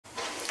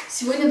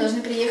Сегодня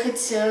должны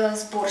приехать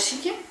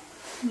сборщики,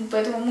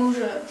 поэтому мы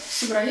уже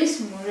собрались,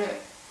 мы уже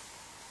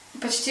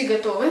почти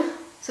готовы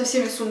со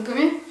всеми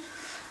сумками.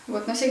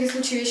 Вот, на всякий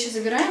случай вещи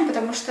забираем,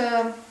 потому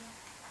что,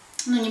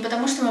 ну, не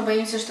потому что мы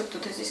боимся, что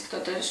кто-то здесь,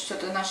 кто-то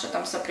что-то наше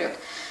там сопрет.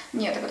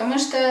 Нет, а потому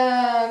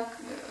что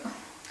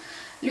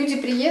люди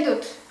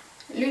приедут,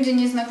 люди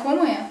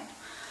незнакомые,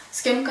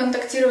 с кем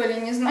контактировали,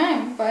 не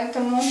знаем,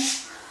 поэтому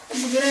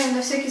забираем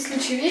на всякий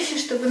случай вещи,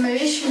 чтобы на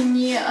вещи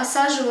не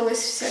осаживалось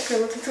всякое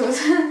вот это вот,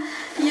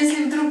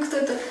 если вдруг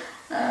кто-то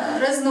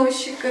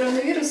разносчик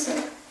коронавируса,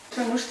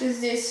 потому что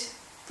здесь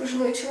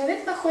пожилой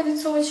человек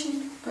находится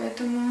очень,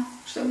 поэтому,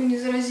 чтобы не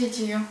заразить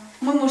ее.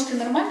 Мы, может, и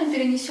нормально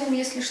перенесем,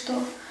 если что,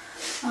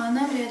 а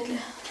она вряд ли.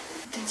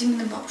 Это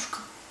Димина бабушка.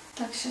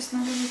 Так, сейчас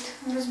надо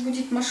будет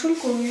разбудить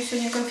Машульку, у нее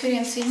сегодня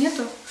конференции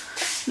нету,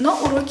 но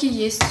уроки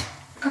есть.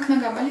 Как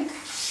нога болит?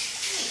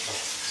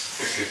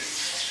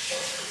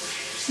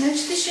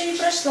 Значит, еще не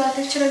прошла.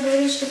 Ты вчера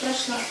говорил, что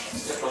прошла.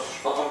 Я просто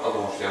потом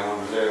подумал, что я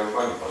могу для ее в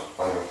бане просто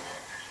пойду.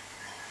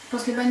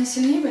 После бани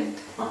сильнее болит?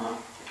 Ага.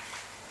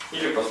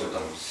 Или после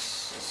там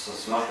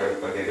с Машей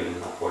побегали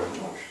на поле.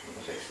 Ну, в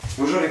общем,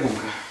 вы же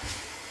ребенка.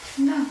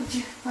 Да,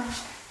 буди, пора.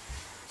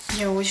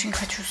 Я очень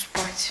хочу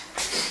спать.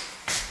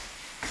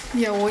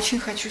 Я очень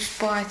хочу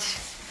спать.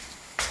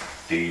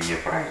 Ты не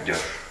пройдешь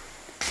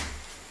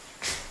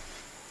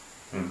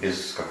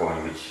без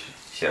какого-нибудь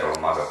серого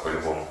мага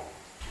по-любому.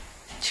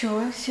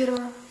 Чего?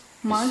 Серого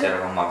мага? Без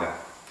серого мага.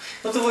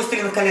 Ну ты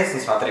 «Властелин колец»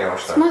 не смотрела,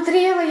 что?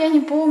 Смотрела, я не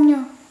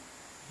помню.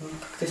 Ну,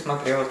 как ты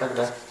смотрела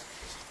тогда?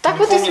 Так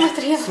вот и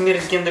смотрела.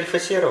 Смерть Гендальфа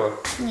Серого?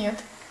 Нет.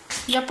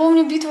 Я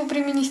помню битву при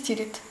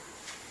Министерит.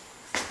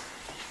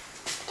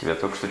 Тебя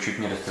только что чуть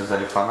не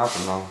растерзали фанаты,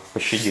 но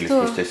пощадили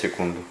что? Спустя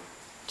секунду.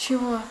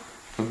 Чего?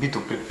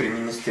 Битву при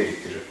Министерии,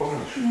 ты же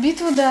помнишь?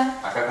 Битву, да.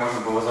 А как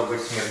можно было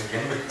забыть смерть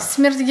Гендальфа?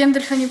 Смерть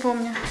Гендальфа не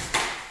помню.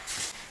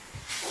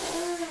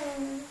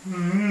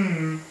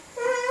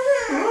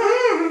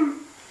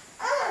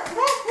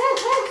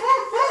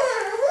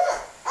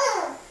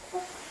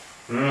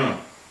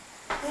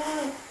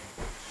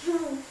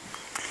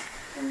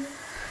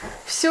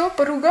 Все,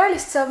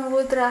 поругались с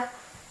самого утра.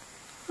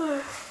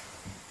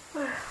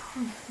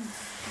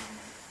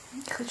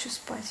 Хочу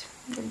спать.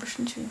 Я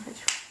больше ничего не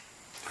хочу.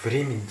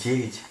 Время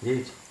 9.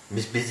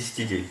 Без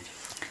 10 9.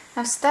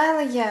 А встала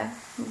я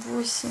в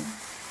 8.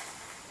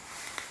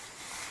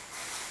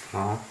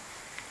 Ну.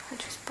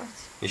 Хочу спать.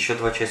 Еще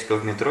 2 часика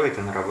в метро, и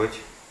ты на работе.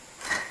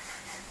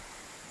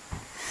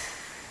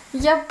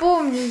 Я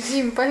помню,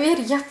 Дим,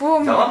 поверь, я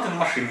помню. Да ладно, ты на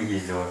машине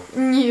ездила?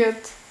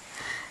 Нет.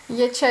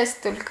 Я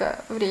часть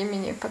только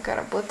времени, пока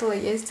работала,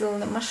 ездила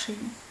на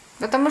машине.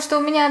 Потому что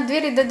у меня от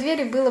двери до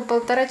двери было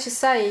 1,5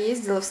 часа, я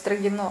ездила в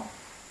Строгино.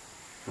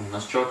 У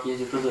нас чувак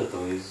ездит из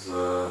этого,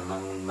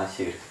 на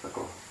север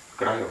такого, в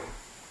Королев.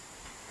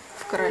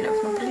 В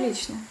Королев, ну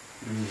прилично.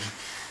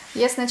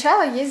 Я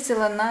сначала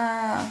ездила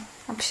на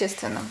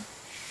общественном,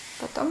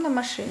 потом на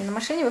машине. На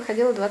машине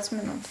выходила 20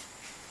 минут.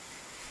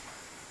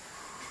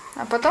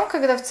 А потом,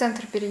 когда в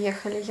центр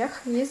переехали, я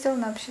ездила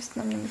на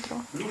общественном, на метро.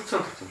 Ну, в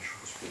центр там еще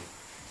успел.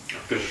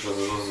 Ты же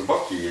с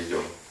бабки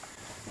ездил?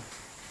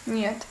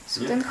 Нет, с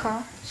ВДНХ.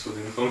 С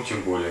ВДНХ, ну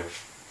тем более.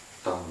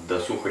 Там до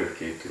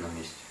Сухаревки и ты на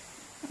месте.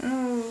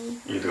 Ну,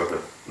 или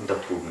как-то до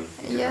Трубной.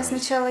 Я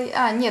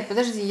сначала... нет,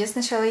 подожди, я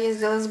сначала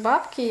ездила с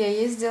бабки, я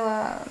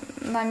ездила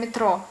на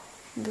метро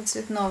до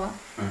Цветного.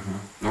 Угу.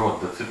 Ну вот,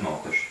 до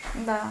Цветного точно.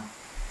 Да.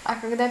 А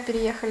когда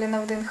переехали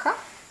на ВДНХ,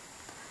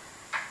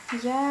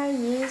 я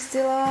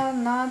ездила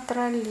на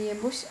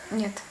троллейбусе.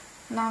 Нет,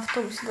 на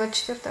автобусе.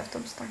 24-й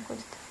автобус там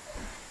ходит.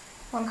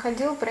 Он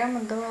ходил прямо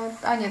до...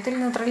 нет, или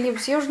на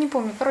троллейбусе, я уже не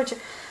помню. Короче,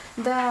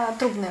 до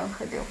Трубной он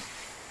ходил.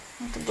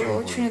 Это было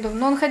очень удобно.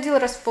 Но он ходил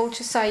раз в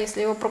полчаса.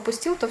 Если его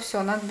пропустил, то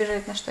все, надо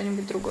бежать на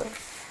что-нибудь другое.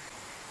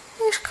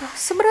 Мишка,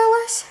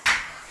 собралась?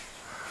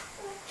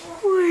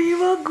 Ой, не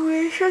могу,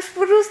 я сейчас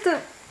просто...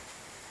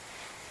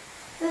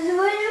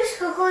 Позвонишь,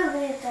 какой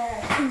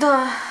вылетает?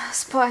 Да,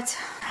 спать.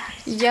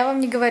 Я вам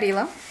не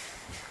говорила.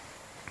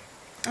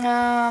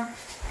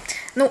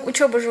 Ну,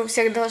 учеба же у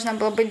всех должна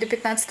была быть до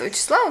 15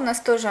 числа, у нас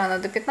тоже она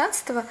до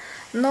 15,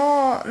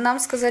 но нам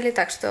сказали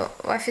так, что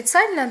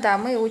официально, да,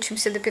 мы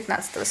учимся до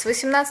 15. С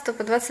 18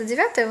 по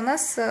 29 у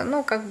нас,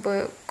 ну, как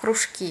бы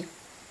кружки.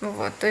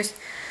 Вот, то есть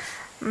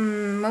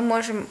мы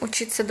можем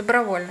учиться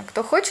добровольно.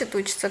 Кто хочет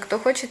учиться, кто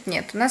хочет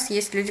нет. У нас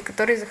есть люди,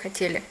 которые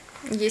захотели,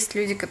 есть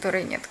люди,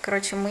 которые нет.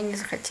 Короче, мы не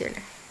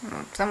захотели,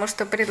 вот, потому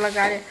что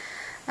предлагали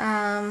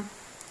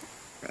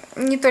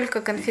не только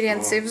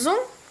конференции в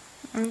Zoom,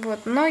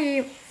 вот, но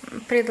и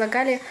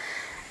предлагали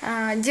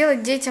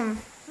делать детям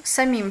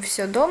самим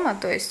все дома,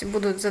 то есть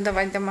будут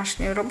задавать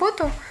домашнюю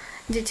работу,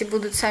 дети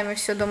будут сами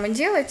все дома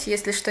делать,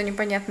 если что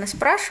непонятно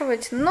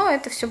спрашивать, но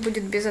это все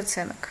будет без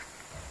оценок.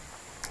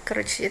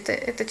 Короче,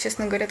 это,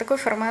 честно говоря, такой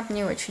формат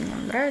не очень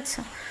нам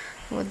нравится.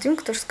 Вот,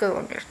 Димка тоже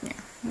сказала, говорит,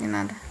 не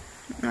надо.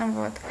 Ну,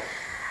 вот.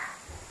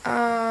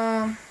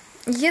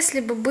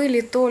 Если бы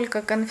были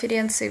только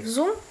конференции в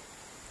Zoom,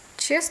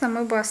 честно,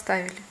 мы бы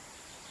оставили.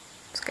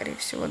 Скорее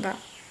всего, да.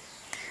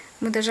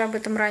 Мы даже об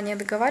этом ранее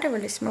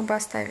договаривались, мы бы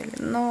оставили.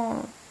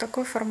 Но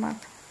такой формат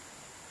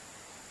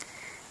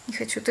не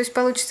хочу. То есть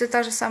получится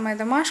та же самая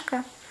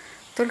домашка,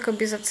 только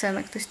без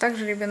оценок. То есть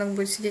также ребенок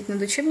будет сидеть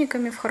над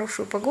учебниками в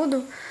хорошую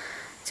погоду.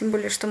 Тем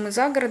более, что мы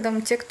за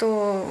городом. Те,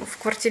 кто в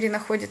квартире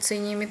находится и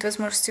не имеет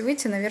возможности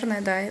выйти,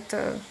 наверное, да,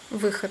 это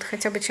выход.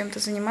 Хотя бы чем-то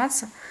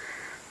заниматься.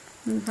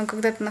 Но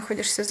когда ты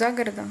находишься за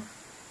городом...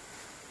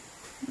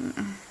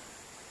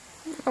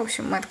 В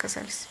общем, мы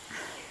отказались.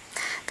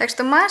 Так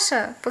что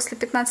Маша после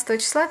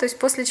 15 числа, то есть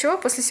после чего?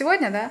 После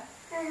сегодня, да?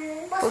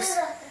 После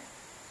завтра.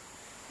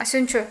 А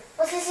сегодня что?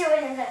 После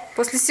сегодня, да.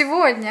 После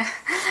сегодня.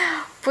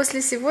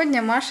 После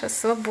сегодня Маша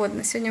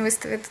свободна. Сегодня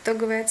выставит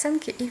итоговые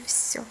оценки и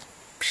все.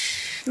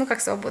 Ну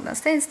как свободно?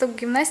 Останется только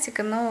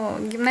гимнастика, но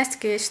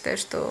гимнастика, я считаю,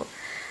 что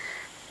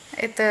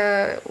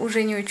это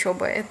уже не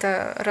учеба.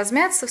 Это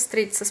размяться,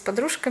 встретиться с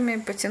подружками,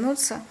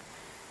 потянуться.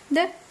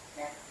 Да?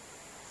 Да.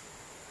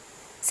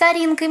 С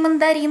Аринкой,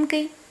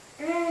 мандаринкой.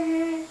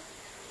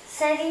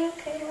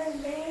 Соринкой,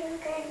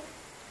 мандаринкой.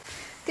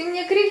 Ты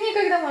мне крикни,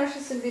 когда Маша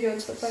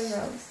соберется,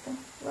 пожалуйста.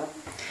 Ладно?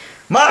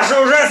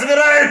 Маша уже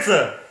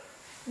собирается!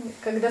 Нет,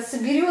 когда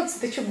соберется,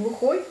 ты что,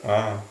 глухой?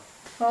 А?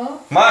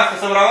 Маша,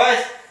 ты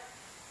собралась?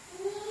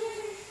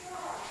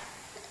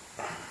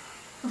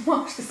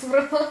 Маш, ты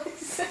собралась?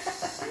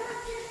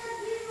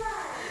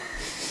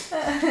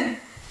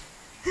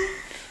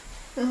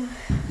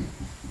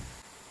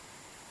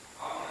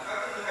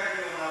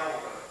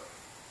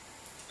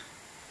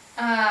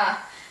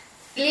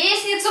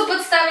 Лестницу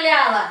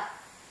подставляла.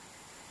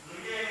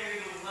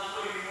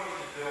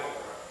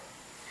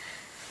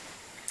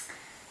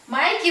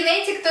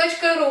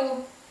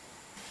 mykinetic.ru.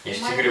 Я же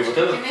тебе говорю, вот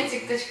этот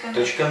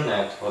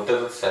 .net, вот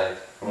этот сайт.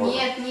 Вот.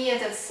 Нет, не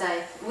этот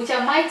сайт. У тебя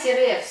my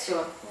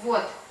все.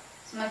 Вот,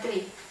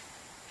 смотри.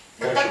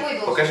 Вот такой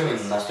должен. Покажи мне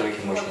настройки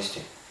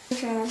мощности.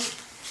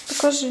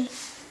 Покажи.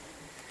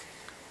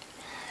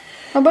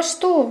 Обо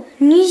что?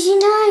 Не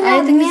знаю,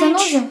 А это не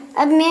заноза?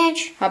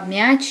 Обмяч.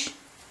 Обмяч.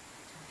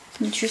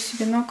 Ничего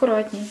себе, ну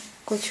аккуратней,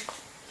 котик.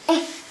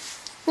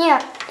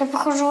 Нет, я,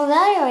 похоже,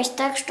 ударилась,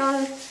 так что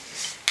он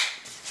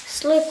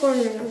слой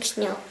кожи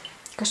снял.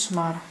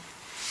 Кошмар.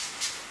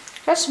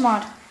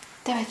 Кошмар.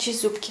 Давай,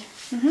 чисть зубки.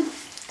 Угу.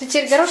 Ты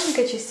теперь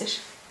горошинкой чистишь?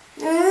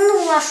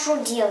 Ну, а что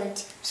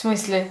делать? В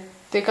смысле?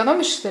 Ты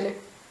экономишь, что ли?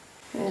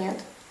 Нет.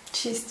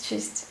 Чисть,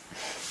 чисть.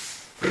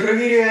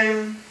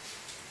 Проверяем.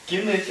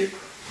 Кинетик.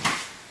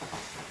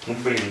 Ну,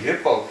 блин, две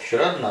палки,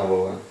 вчера одна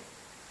была.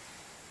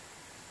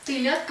 Ты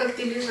ляг, как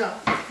ты лежал.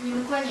 Не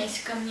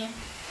наклоняйся ко мне.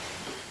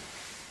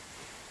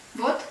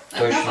 Вот,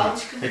 Точно. одна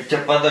палочка. Я тебя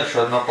подальше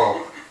одна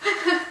палка.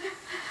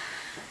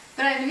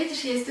 Правильно, видишь,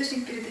 я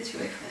источник передачи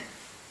Wi-Fi.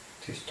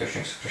 Ты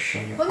источник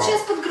сокращения Он палок.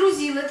 сейчас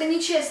подгрузил, это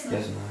нечестно.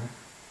 Я знаю.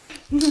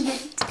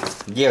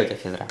 Где у тебя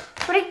физра?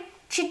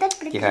 Прочитать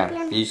Тихо,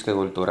 прикреплен. физическая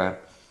культура.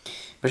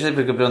 Прочитать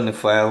прикрепленный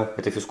файл,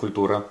 это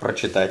физкультура.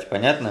 Прочитать,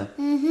 понятно?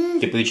 Угу.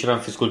 Ты по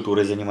вечерам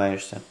физкультурой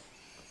занимаешься.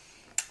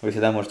 Вы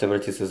всегда можете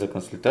обратиться за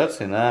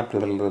консультацией на...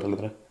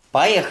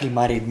 Поехали,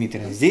 Мария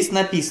Дмитриевна. Здесь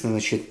написано,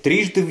 значит,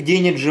 3 раза в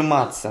день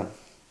отжиматься,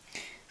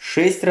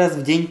 6 раз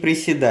в день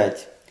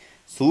приседать,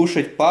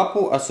 слушать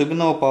папу,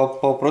 особенно по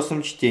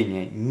вопросам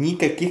чтения.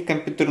 Никаких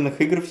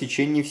компьютерных игр в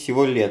течение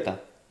всего лета.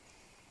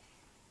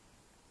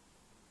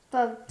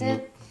 Пап,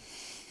 ты...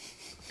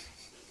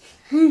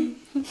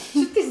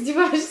 Что ты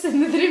издеваешься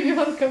над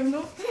ребенком,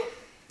 ну?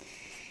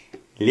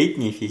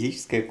 Летняя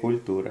физическая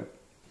культура.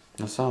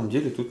 На самом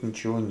деле тут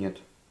ничего нет.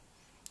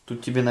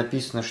 Тут тебе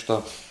написано,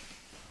 что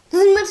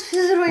заниматься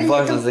физкультурой.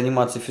 важно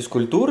заниматься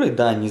физкультурой,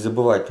 да, не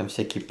забывать там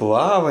всякие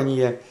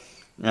плавания,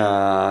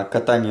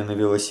 катание на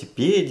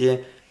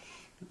велосипеде,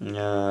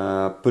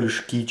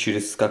 прыжки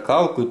через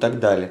скакалку и так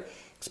далее.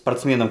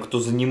 Спортсменам, кто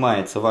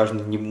занимается,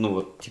 важно, ну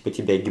вот типа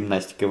тебя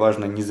гимнастикой,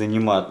 важно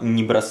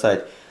не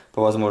бросать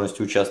по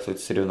возможности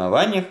участвовать в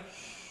соревнованиях.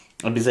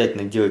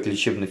 Обязательно делать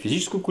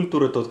лечебно-физическую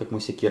культуру, это вот как мы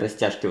всякие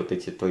растяжки, вот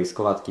эти твои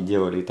складки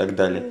делали и так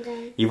далее. Да.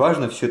 И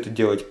важно все это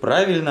делать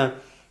правильно,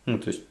 ну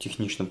то есть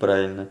технично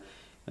правильно,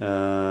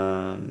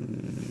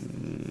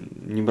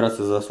 не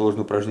браться за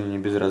сложные упражнения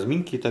без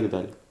разминки и так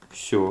далее.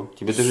 Все,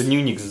 тебе даже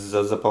дневник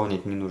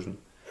заполнять не нужно.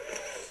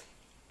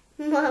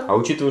 Мам. А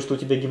учитывая, что у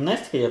тебя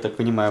гимнастика, я так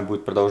понимаю,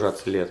 будет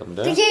продолжаться летом,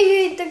 да? Так я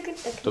ее и так, и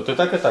так. То ты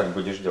так и так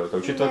будешь делать. А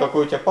учитывая, Да.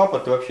 какой у тебя папа,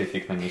 ты вообще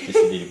фиг на месте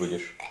сидеть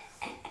будешь.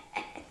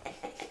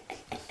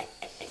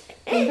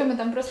 Мы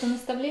там просто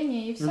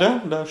наставление и все.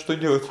 Да, да, что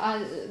делать? А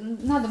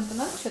на дом-то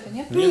надо что-то,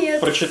 нет? Нет.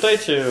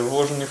 Прочитайте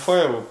вложенный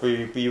файл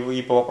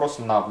и по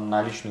вопросам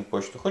на личную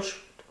почту.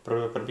 Хочешь?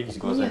 Пробегись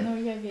глазами. Не, ну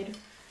я верю.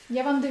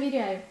 Я вам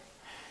доверяю.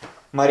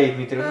 Мария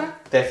Дмитриевна,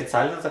 ты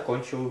официально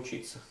закончила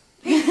учиться.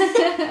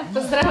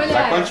 Поздравляю.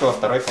 Закончила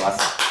 2 класс.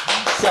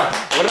 Все,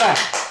 ура!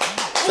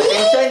 С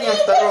окончанием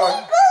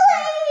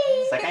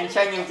С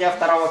окончанием тебя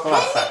 2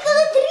 класса.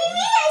 3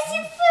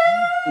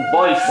 месяца.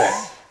 Больше.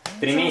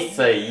 3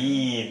 месяца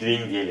и 2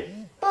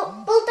 недели.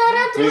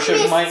 Полтора-трех Ну, еще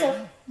ж май. месяцев.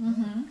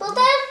 Угу.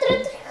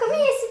 Полтора-трех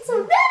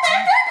месяцев.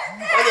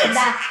 Молодец.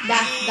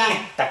 Да.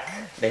 Так,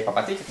 Дай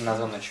папа ответит на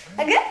звоночек.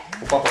 Ага.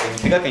 У папы-то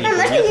нифига каникул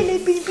Можно нет. я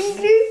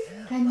поиграю?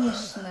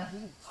 Конечно.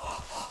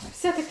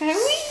 Вся такая...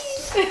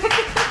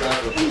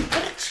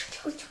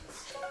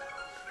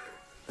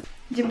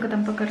 Димка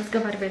там пока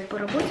разговаривает по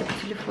работе,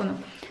 по телефону,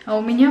 а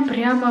у меня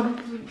прямо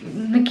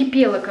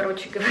накипело,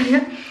 короче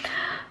говоря.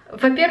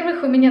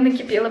 Во-первых, у меня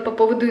накипело по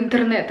поводу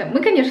интернета.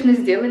 Мы, конечно,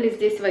 сделали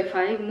здесь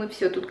Wi-Fi, мы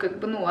все тут как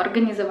бы, ну,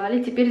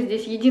 организовали, теперь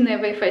здесь единая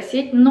Wi-Fi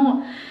сеть,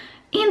 но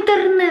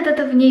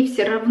интернета-то в ней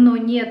все равно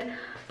нет,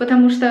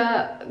 потому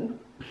что...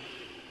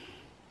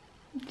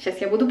 Сейчас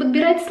я буду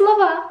подбирать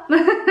слова.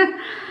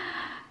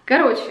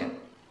 Короче,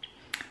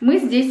 мы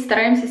здесь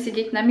стараемся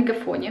сидеть на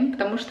мегафоне,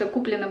 потому что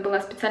куплена была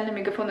специальная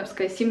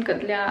мегафоновская симка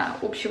для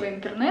общего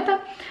интернета.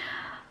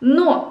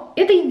 Но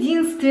это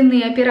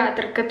единственный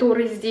оператор,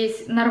 который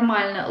здесь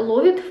нормально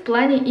ловит в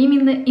плане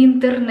именно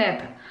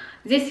интернета.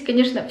 Здесь,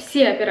 конечно,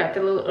 все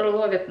операторы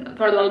ловят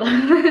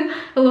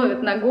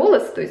на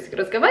голос, то есть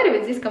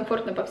разговаривать здесь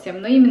комфортно по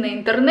всем. Но именно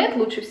интернет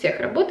лучше всех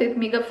работает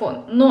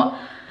мегафон. Но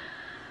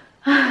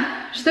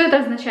что это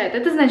означает?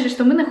 Это значит,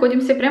 что мы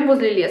находимся прямо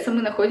возле леса,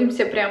 мы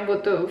находимся прямо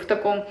вот в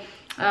таком,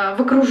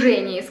 в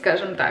окружении,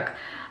 скажем так.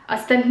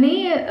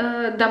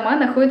 Остальные дома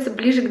находятся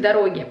ближе к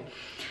дороге.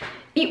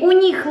 И у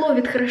них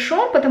ловит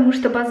хорошо, потому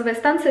что базовая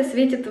станция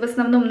светит в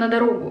основном на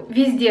дорогу.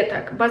 Везде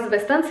так. Базовая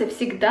станция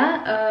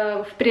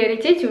всегда в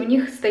приоритете, у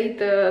них стоит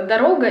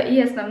дорога и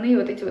основные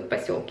вот эти вот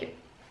поселки.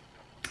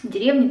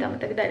 Деревни там и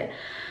так далее.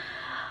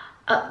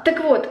 Так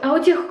вот, а у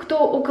тех, кто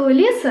около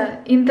леса,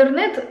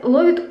 интернет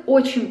ловит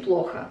очень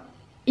плохо.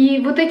 И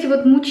вот эти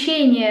вот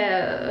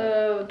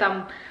мучения,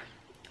 там,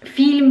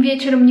 фильм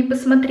вечером не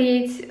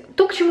посмотреть,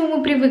 то, к чему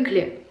мы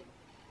привыкли.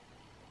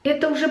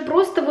 Это уже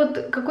просто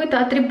вот какой-то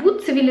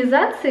атрибут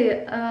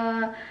цивилизации,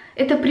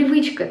 это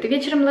привычка. Ты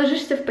вечером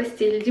ложишься в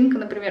постель. Димка,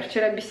 например,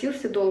 вчера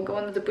бесился долго,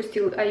 он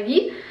запустил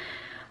IV,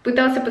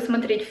 пытался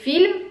посмотреть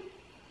фильм,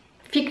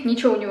 фиг,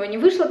 ничего у него не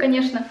вышло,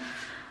 конечно.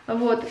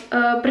 Вот.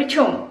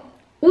 Причем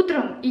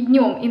утром и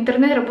днем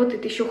интернет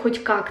работает еще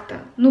хоть как-то,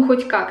 ну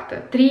хоть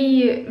как-то,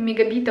 3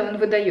 мегабита он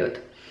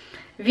выдает.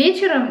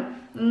 Вечером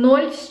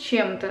 0 с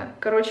чем-то,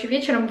 короче,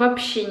 вечером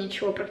вообще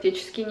ничего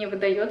практически не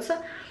выдается.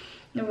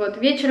 Вот,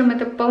 вечером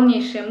это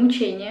полнейшее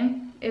мучение,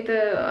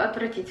 это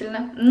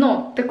отвратительно,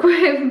 но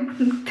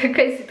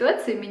такая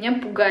ситуация меня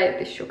пугает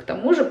еще к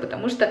тому же,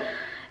 потому что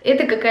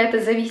это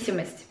какая-то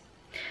зависимость.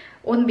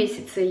 Он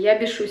бесится, я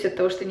бешусь от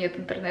того, что нет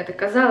интернета.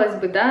 Казалось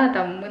бы, да,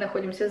 там мы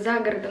находимся за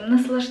городом,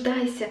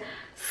 наслаждайся,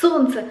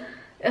 солнце,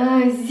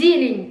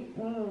 зелень,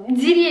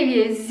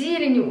 деревья,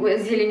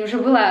 зелень уже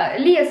была,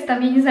 лес, там,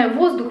 я не знаю,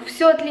 воздух,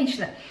 все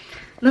отлично.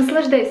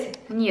 Наслаждайся.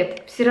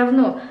 Нет, все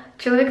равно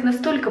человек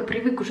настолько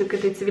привык уже к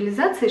этой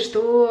цивилизации,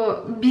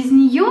 что без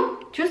нее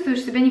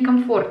чувствуешь себя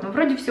некомфортно.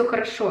 Вроде все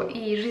хорошо,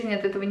 и жизнь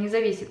от этого не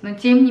зависит, но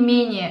тем не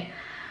менее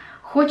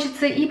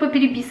хочется и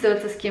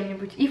попереписываться с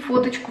кем-нибудь, и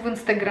фоточку в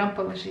Инстаграм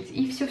положить,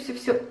 и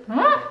все-все-все.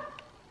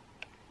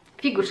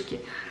 Фигушки.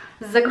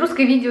 С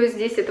загрузкой видео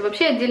здесь это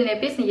вообще отдельная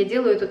песня, я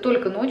делаю это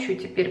только ночью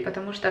теперь,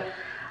 потому что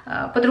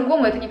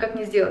по-другому это никак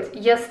не сделать.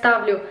 Я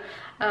ставлю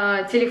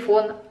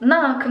телефон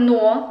на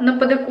окно, на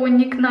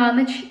подоконник на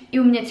ночь, и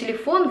у меня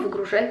телефон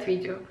выгружает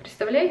видео.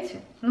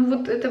 Представляете? Ну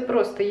вот это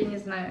просто, я не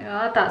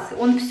знаю, атас.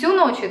 Он всю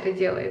ночь это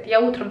делает.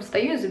 Я утром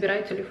встаю и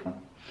забираю телефон.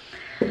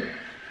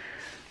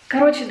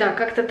 Короче, да,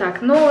 как-то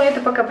так. Но это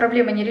пока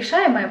проблема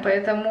нерешаемая,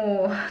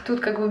 поэтому тут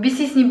как бы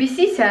бесись, не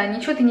бесись, а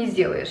ничего ты не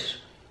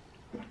сделаешь.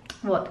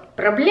 Вот.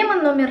 Проблема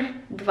номер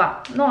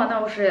 2. Но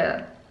она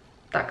уже,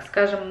 так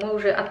скажем, мы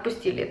уже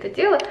отпустили это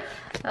дело.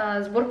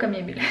 Сборка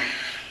мебели.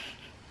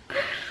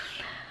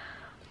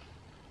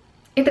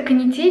 Эта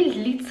канитель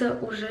длится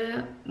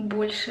уже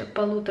больше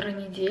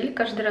 1,5 недели.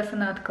 Каждый раз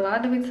она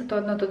откладывается, то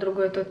одно, то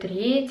другое, то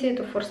третье,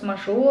 то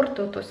форс-мажор,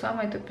 то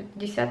самое, то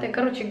 50-е.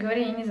 Короче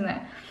говоря, я не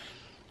знаю.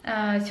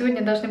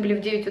 Сегодня должны были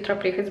в 9 утра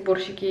приехать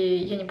сборщики.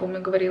 Я не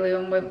помню, говорила я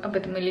вам об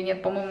этом или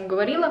нет, по-моему,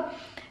 говорила.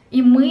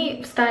 И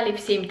мы встали в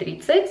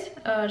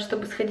 7:30,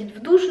 чтобы сходить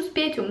в душ,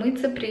 успеть,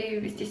 умыться,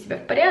 привести себя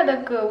в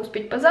порядок,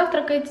 успеть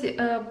позавтракать,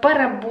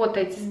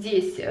 поработать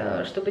здесь,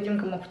 чтобы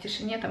Димка мог в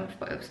тишине, там,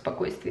 в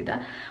спокойствии,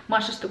 да.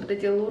 Маша, чтобы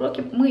доделала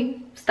уроки. Мы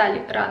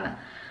встали рано.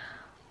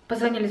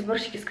 Позвонили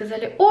сборщики,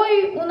 сказали: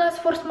 ой, у нас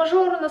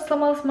форс-мажор, у нас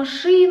сломалась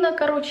машина,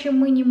 короче,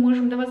 мы не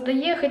можем до вас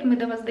доехать, мы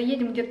до вас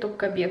доедем где-то только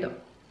к обеду.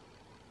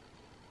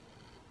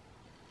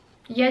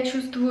 Я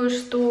чувствую,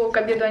 что к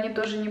обеду они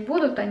тоже не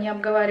будут, они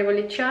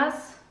обговаривали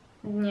час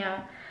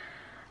дня,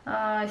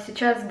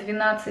 сейчас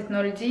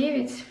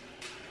 12:09.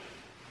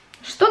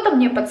 Что-то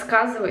мне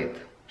подсказывает,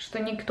 что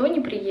никто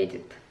не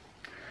приедет.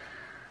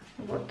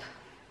 Вот,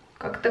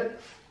 как-то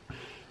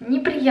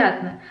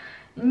неприятно.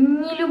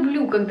 Не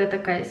люблю, когда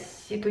такая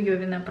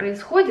ситуевина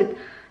происходит,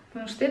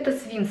 потому что это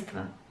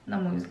свинство, на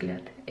мой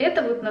взгляд.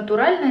 Это вот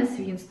натуральное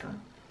свинство.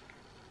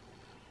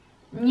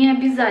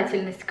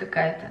 Необязательность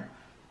какая-то.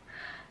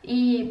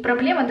 И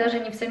проблема даже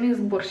не в самих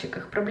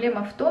сборщиках,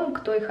 проблема в том,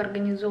 кто их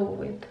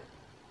организовывает.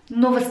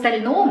 Но в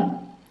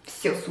остальном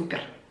все супер.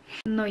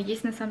 Но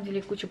есть на самом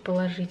деле куча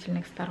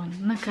положительных сторон.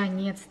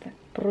 Наконец-то,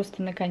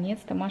 просто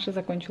наконец-то Маша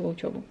закончила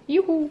учебу.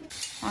 Юху!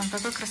 Ой,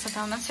 какая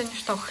красота. У нас сегодня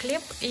что,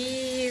 хлеб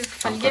и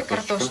в фольге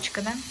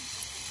картошечка, да?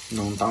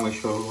 Ну, там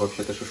еще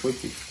вообще-то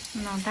шашлыки.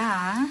 Ну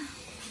да.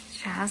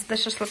 Сейчас до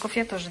шашлыков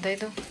я тоже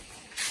дойду.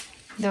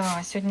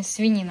 Да, сегодня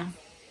свинина.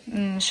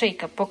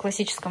 Шейка по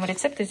классическому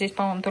рецепту. Здесь,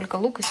 по-моему, только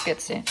лук и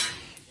специи.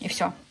 И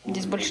все.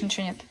 Здесь больше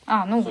ничего нет.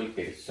 А, ну, соль,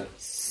 перец,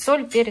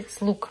 соль, перец,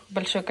 лук.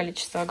 Большое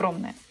количество,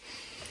 огромное.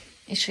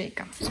 И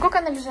шейка. Сколько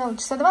она лежала?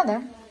 Часа 2,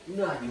 да?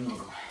 Да,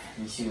 немного.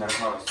 Не сильно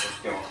разморозиться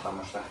успела,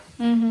 потому что...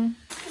 Угу.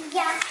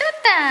 Кто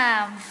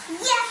там?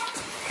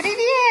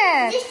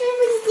 Привет! Здесь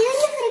что-нибудь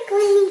сделали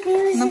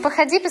прикольненькое? Ну,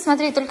 походи,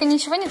 посмотри. Только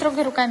ничего не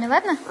трогай руками,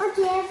 ладно?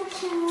 Окей,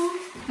 почему?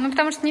 Ну,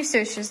 потому что не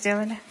все еще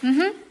сделали.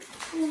 Угу.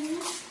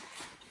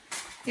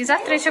 И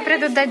завтра еще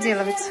придут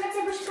доделывать.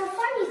 Хотя бы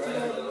шкафами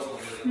сделали.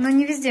 Но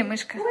не везде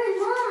мышка. Ой,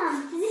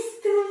 мам,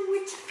 здесь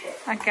трубочка.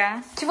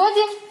 Ага. Чего,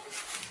 Дим?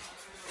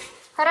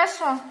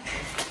 Хорошо.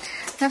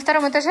 На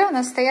втором этаже у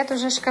нас стоят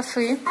уже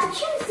шкафы. А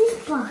чем здесь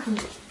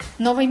пахнет?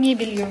 Новой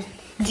мебелью.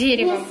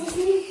 Деревом. Нет,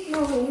 здесь не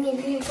новой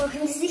мебелью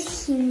пахнет,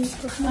 здесь химией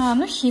пахнет. А,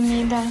 ну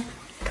химией, да.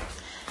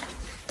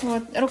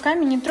 Вот.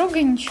 Руками не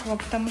трогай ничего,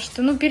 потому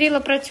что, ну, перила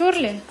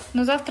протерли,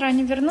 но завтра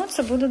они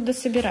вернутся, будут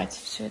дособирать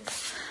все это.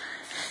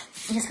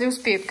 Если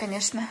успеют,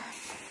 конечно.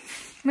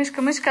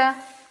 Мышка, мышка.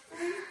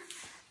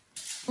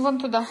 Вон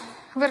туда.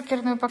 В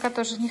эркерную пока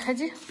тоже не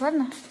ходи,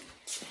 ладно?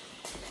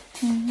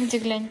 Иди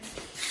глянь.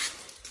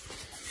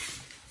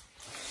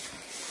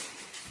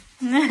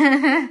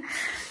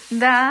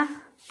 Да,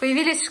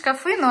 появились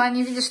шкафы, но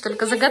они, видишь,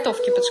 только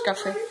заготовки под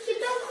шкафы.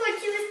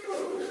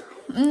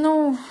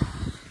 Ну,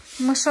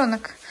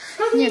 мышонок.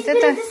 Нет,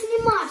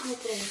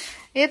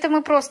 это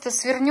мы просто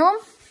свернем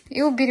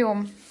и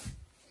уберем.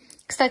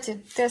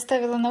 Кстати, ты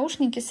оставила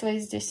наушники свои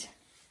здесь?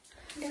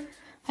 Да.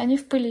 Они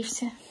в пыли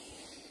все.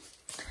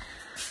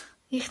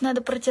 Их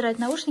надо протирать.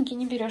 Наушники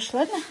не берешь,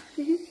 ладно?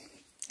 Угу.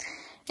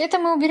 Это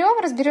мы уберем,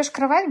 разберешь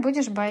кровать,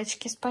 будешь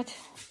баечки спать.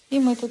 И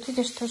мы тут,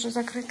 видишь, тоже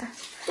закрыто.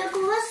 Только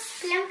у вас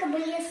клянка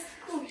были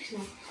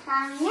скучные,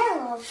 а у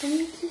меня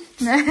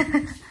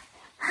лопненькие.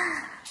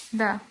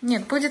 Да,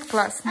 нет, будет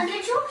классно. А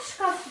для чего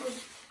шкаф будет?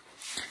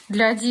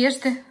 Для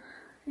одежды.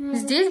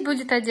 Здесь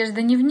будет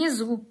одежда, не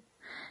внизу.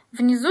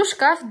 Внизу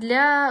шкаф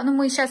для... Ну,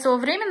 мы сейчас его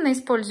временно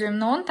используем,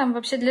 но он там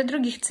вообще для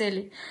других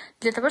целей.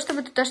 Для того,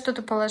 чтобы туда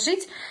что-то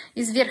положить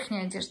из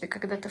верхней одежды,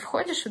 когда ты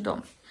входишь в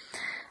дом.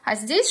 А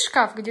здесь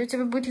шкаф, где у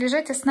тебя будет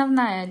лежать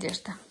основная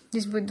одежда.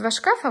 Здесь будет 2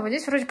 шкафа, а вот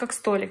здесь вроде как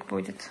столик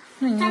будет.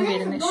 Ну, не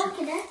уверена еще.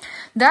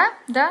 Да?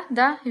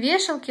 Да.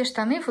 Вешалки,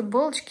 штаны,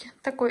 футболочки.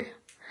 Такой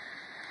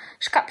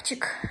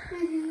шкафчик.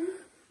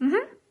 Угу.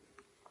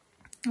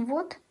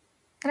 Вот.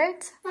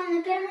 Нравится? Мам,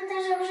 на первом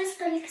этаже уже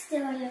столик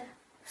сделали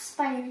в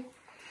спальне.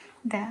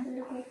 Да.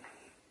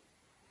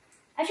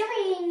 А что мы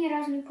ей ни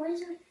разу не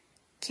пользовались?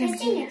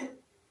 Гостей нету.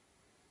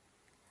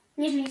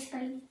 Нижней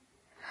спальни.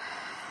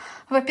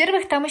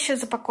 Во-первых, там еще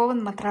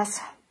запакован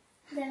матрас.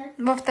 Да.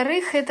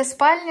 Во-вторых, эта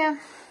спальня...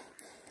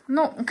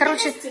 Ну,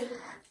 короче...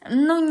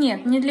 Ну,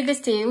 нет, не для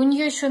гостей. У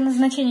нее еще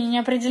назначение не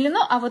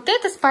определено, а вот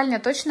эта спальня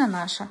точно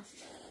наша.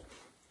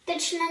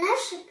 Точно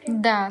наша?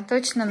 Да,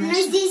 точно наша.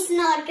 Но здесь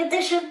норка,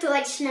 это же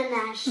точно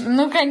наша.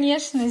 Ну,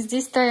 конечно,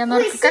 здесь твоя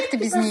норка. Как ты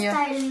без нее?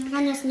 На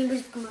нас не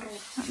будет комаров.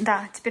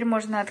 Да, теперь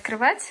можно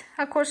открывать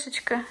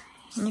окошечко.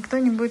 Никто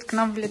не будет к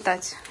нам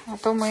влетать. А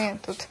то мы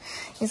тут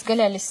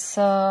изгалялись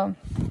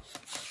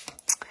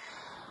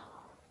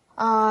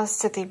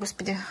с этой,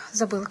 господи,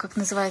 забыла, как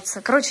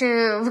называется.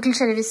 Короче,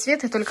 выключали весь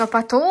свет и только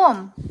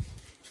потом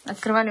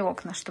открывали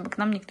окна, чтобы к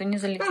нам никто не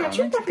залетел. А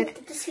что пахнет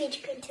эта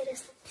свечка,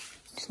 интересно?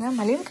 Не знаю,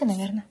 малинка,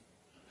 наверное.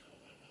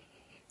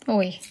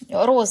 Ой,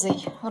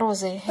 розой.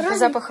 Это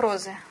запах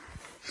розы.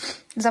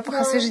 Запах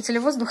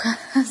освежителя воздуха,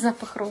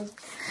 запах розы.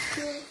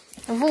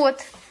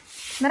 Вот.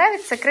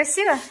 Нравится?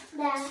 Красиво?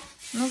 Да.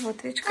 Ну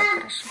вот, видишь, как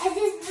хорошо. А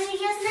здесь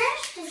я знаю,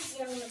 что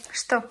сделала?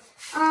 Что?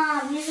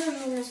 Внизу же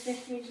у нас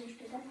верхняя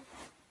штучка, да?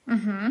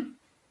 Угу.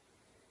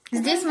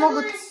 Здесь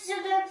могут...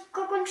 Сюда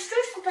какую-нибудь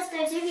штучку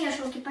поставить и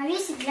вешалки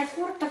повесить для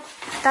курток.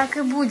 Так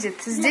и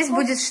будет. Здесь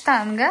будет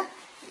штанга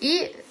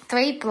и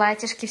твои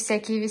платьишки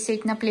всякие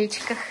висеть на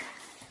плечиках.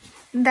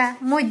 Да,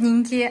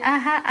 модненькие.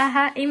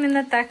 Ага,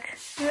 именно так.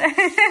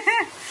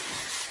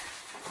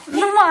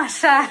 Ну,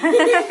 Маша!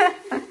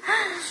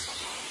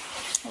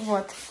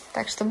 Вот.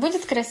 Так что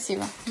будет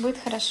красиво,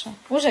 будет хорошо.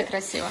 Уже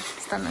красиво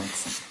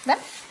становится, да?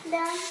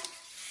 Да.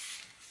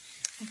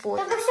 Вот.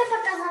 Только все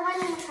пока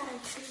завалено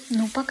короче.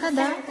 Ну, пока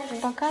да,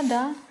 пока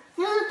да.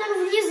 Ну, там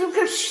внизу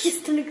как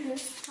чисто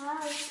накрылось.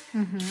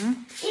 Угу.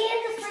 И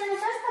эта спальня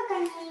тоже пока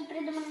не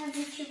придумана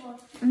для чего?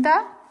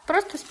 Да,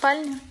 просто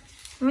спальня.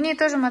 В ней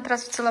тоже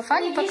матрас в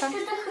целлофане пока.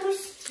 Что-то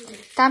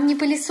хрустит. Там не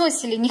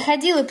пылесосили, не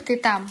ходила бы ты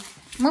там.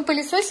 Мы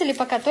пылесосили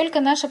пока только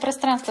наше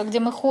пространство, где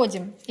мы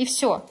ходим, и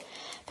все.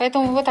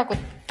 Поэтому вот так вот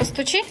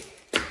постучи,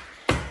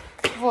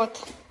 вот,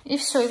 и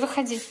все, и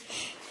выходи.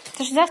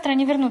 Потому что завтра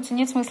они вернутся,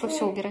 нет смысла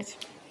все убирать.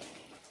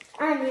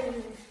 Нет.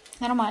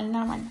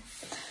 Нормально.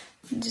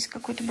 Здесь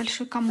какой-то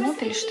большой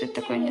комод или что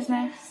это такое, не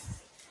знаю.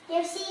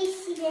 Я все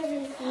из себя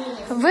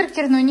вынесу. В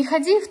эркерную не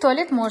ходи, в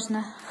туалет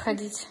можно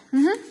ходить.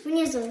 Угу.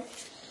 Внизу.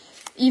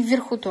 И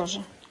вверху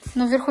тоже.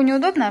 Но вверху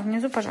неудобно, а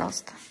внизу,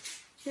 пожалуйста.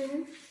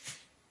 Угу.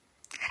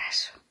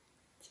 Хорошо.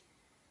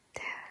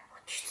 Да.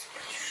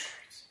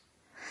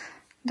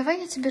 Давай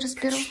я тебе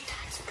разберу.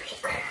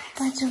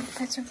 Пойдем,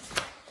 пойдем.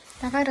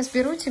 Давай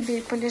разберу тебе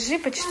и полежи,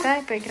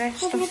 почитай, поиграй.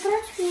 Что? Не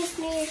против,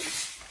 если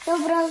я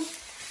убрал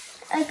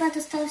iPad,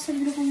 остался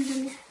в другом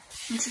доме?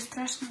 Ничего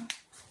страшного.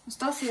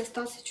 Остался и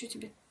остался. Что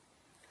тебе?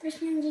 Плюс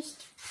минус 10.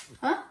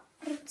 А?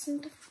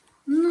 Процентов.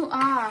 Ну,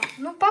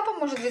 папа,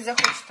 может быть,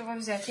 захочет его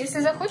взять. Если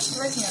захочет,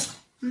 возьмет.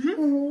 Угу.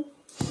 Угу.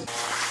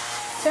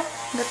 Все,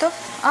 готов?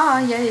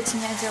 Я эти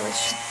не одела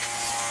еще.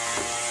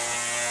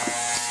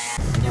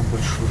 Меня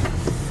больше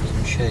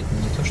возмущает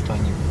не то, что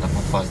они там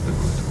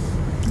опаздывают,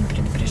 Не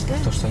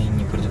предупреждают? то, что они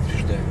не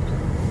предупреждают.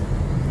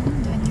 Ну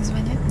да, не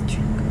звонят,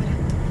 ничего не говорят.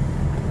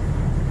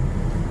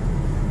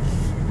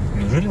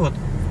 Неужели вот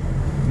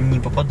не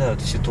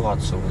попадают в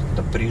ситуацию, вот,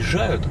 когда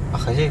приезжают, а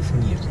хозяев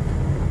нет?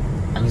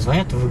 Они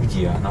звонят: вы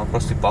где? Она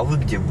просто типа: а вы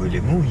где были?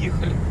 Мы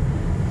уехали.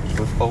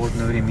 Вы в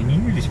погодное время не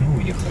явились, мы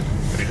уехали.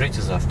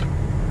 Приезжайте завтра.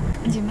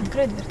 Дима,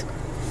 открой дверь.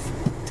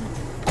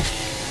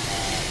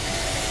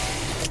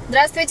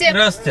 Здравствуйте.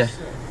 Здравствуйте.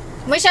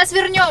 Мы сейчас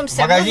вернемся. В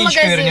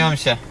магазинчик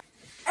вернемся.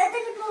 Это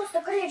не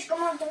просто колечко,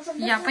 мам, там что-то...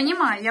 Я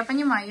понимаю,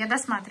 я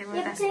досматриваю.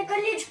 Я Да. тебе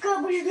колечко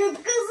обычно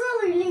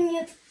показала или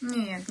нет?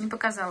 Нет, не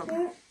показала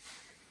бы.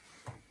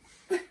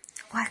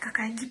 Ой,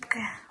 какая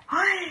гибкая.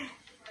 Ой,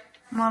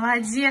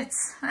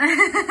 молодец.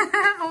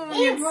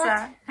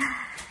 Умница.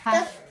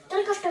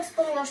 Только что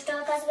вспомнила, что,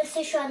 оказывается,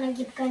 еще одна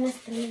гибкая на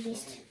столе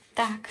есть.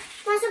 Так.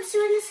 Мы, собственно,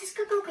 сегодня со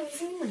скакалкой не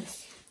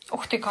занимались.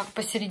 Ух ты, как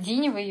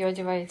посередине вы ее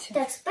одеваете.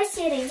 Так,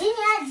 посередине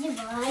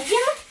одеваем.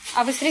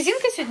 А вы с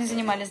резинкой сегодня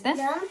занимались, да?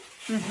 Да.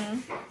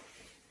 Угу.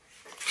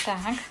 Так.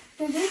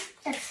 Угу.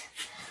 Так.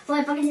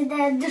 Ой, погоди, да,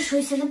 я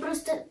дышусь. Это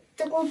просто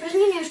такое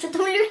упражнение, что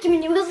там легкими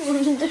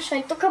невозможно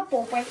дышать, только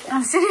попой.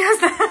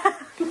 Серьезно?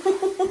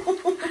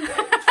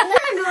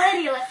 Она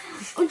говорила: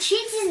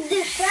 учитесь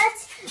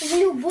дышать в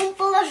любом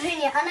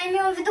положении. Она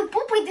имела в виду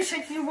попой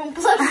дышать в любом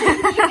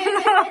положении.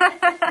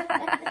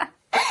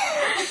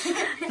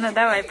 Ну,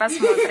 давай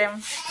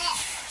посмотрим.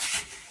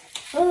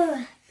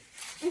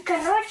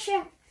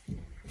 Короче,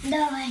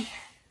 давай.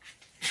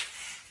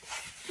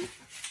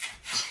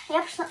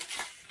 Я пошла.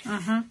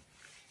 Угу.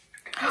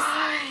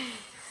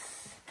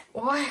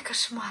 Ой,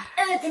 кошмар.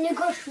 Это не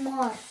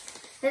кошмар.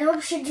 Это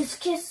вообще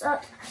детский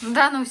сад.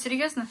 Да, ну,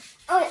 серьезно?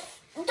 Ой,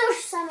 то же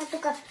самое,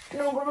 только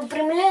ногу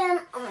выпрямляем.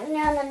 У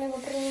меня она не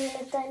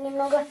выпрямляет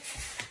немного.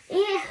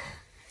 И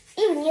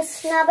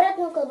вниз, на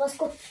обратную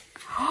колбаску.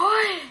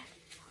 Ой,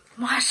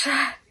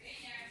 Маша.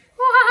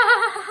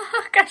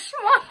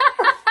 Кошмар.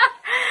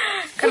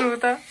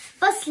 Круто.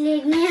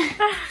 Последняя.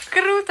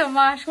 Круто,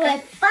 Машка.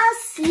 Ой,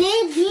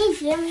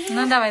 последняя.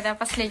 Ну, давай, да,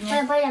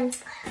 последняя. Пойдем.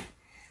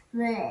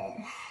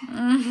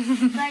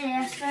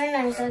 Пойдем,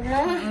 вспоминаем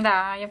заодно.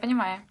 Да, я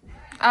понимаю.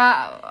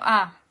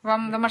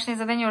 Вам домашнее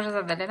задание уже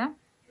задали, да?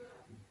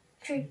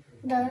 Чуть,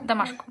 да.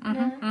 Домашку.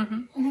 Да.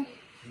 Угу.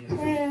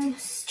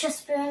 Сейчас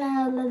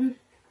вспоминаю.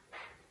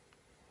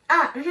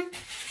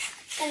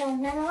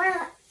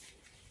 Нормально.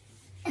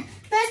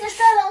 Ну, если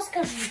что, я вам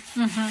скажу,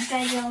 что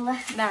я делала.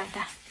 Давай,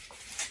 да.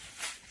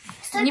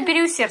 Кстати, Не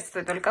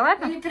переусердствуй только,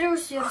 ладно? не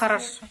переусердствуй.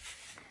 Хорошо.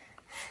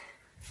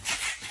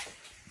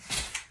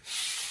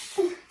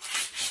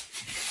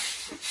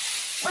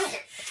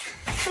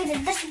 Пойди,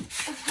 дай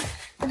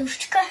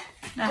подушечка.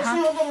 Ага.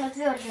 Очень удобно,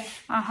 твердая.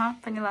 Ага,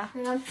 поняла.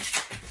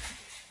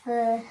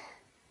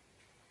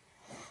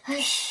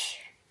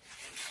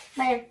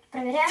 Блин,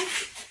 проверяем.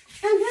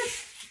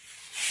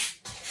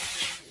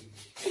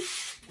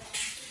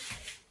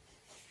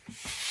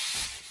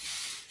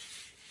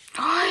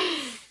 Ой,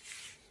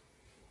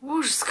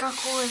 ужас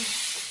какой.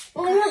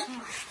 У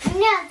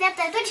меня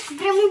пятая точка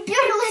прям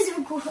уперлась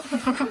в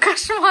голову.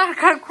 Кошмар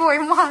какой,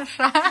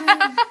 Маша.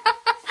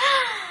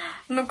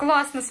 Ну,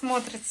 классно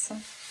смотрится.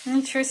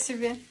 Ничего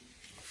себе.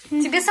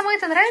 Тебе самой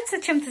это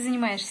нравится, чем ты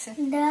занимаешься?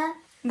 Да.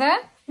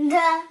 Да?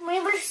 Да. Мне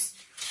больше...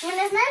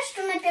 Мне знаешь,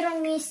 что на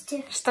первом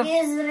месте? Что?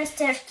 Из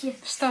растяжки.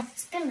 Что?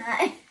 Спина.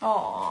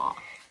 О,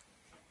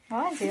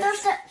 молодец. Потому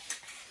что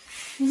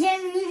я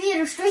не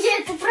верю, что я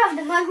это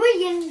правда могу.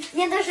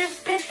 Я даже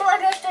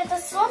предполагаю, что это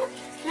сон.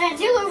 Но я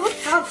делаю вот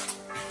так.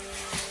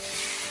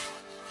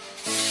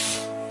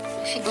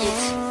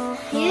 Офигеть.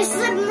 Я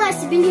сама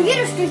себе не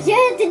верю, что я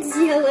это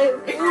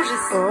делаю.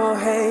 Ужас. Oh,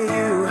 hey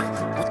you,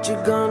 what you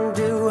gonna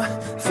do?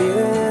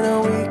 Feeling in a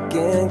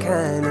weekend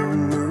kind of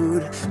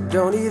mood.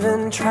 Don't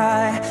even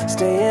try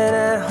staying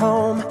at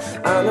home.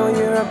 I know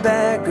you're a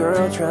bad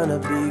girl trying to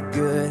be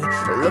good.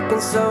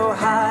 Looking so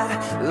hot,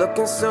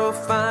 looking so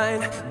fine.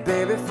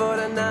 Baby, for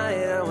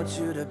tonight I want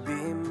you to be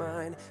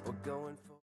mine. We're going